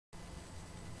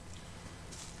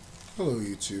Hello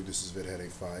YouTube, this is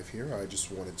VidHead85 here. I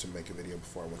just wanted to make a video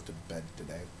before I went to bed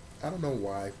today. I don't know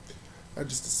why. I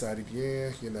just decided,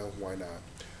 why not?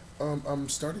 I'm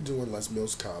started doing Les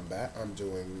Mills Combat. I'm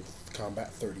doing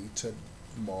Combat 30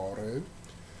 tomorrow.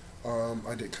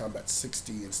 I did Combat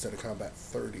 60 instead of Combat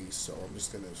 30, so I'm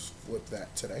just gonna flip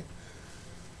that today.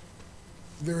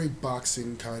 Very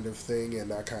boxing kind of thing,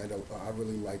 and I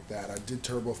really like that. I did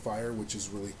Turbo Fire, which is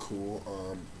really cool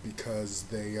because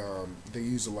they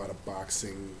use a lot of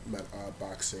boxing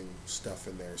stuff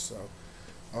in there. So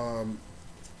um,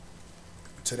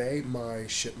 today my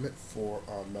shipment for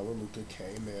Melaleuca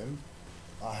came in.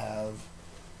 I have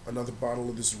another bottle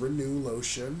of this Renew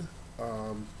lotion,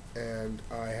 and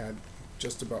I had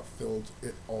just about filled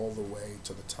it all the way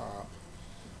to the top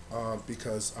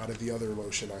because out of the other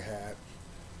lotion I had.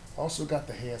 Also got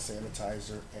the hand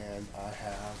sanitizer, and I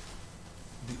have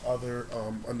the other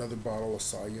another bottle of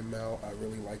Solumel. I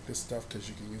really like this stuff because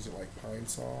you can use it like Pine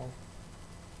Sol.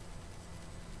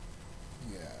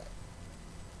 Yeah,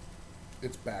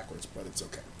 it's backwards, but it's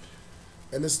okay.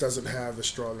 And this doesn't have as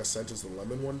strong a scent as the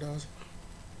lemon one does,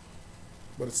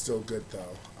 but it's still good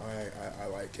though. I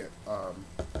like it. Um,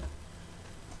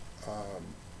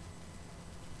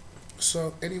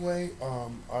 so anyway, I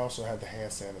also had the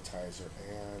hand sanitizer,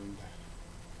 and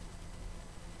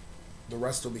the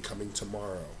rest will be coming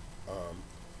tomorrow. Um,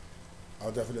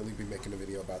 I'll definitely be making a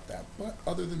video about that. But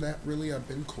other than that, really, I've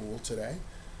been cool today.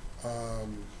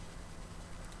 Um,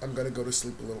 I'm gonna go to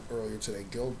sleep a little earlier today.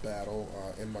 Guild battle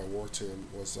in my war tomb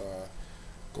was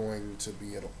going to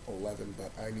be at 11,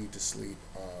 but I need to sleep.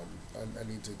 I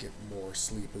need to get more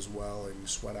sleep as well and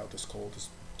sweat out this cold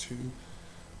too.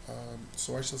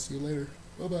 So I shall see you later.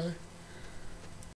 Bye bye.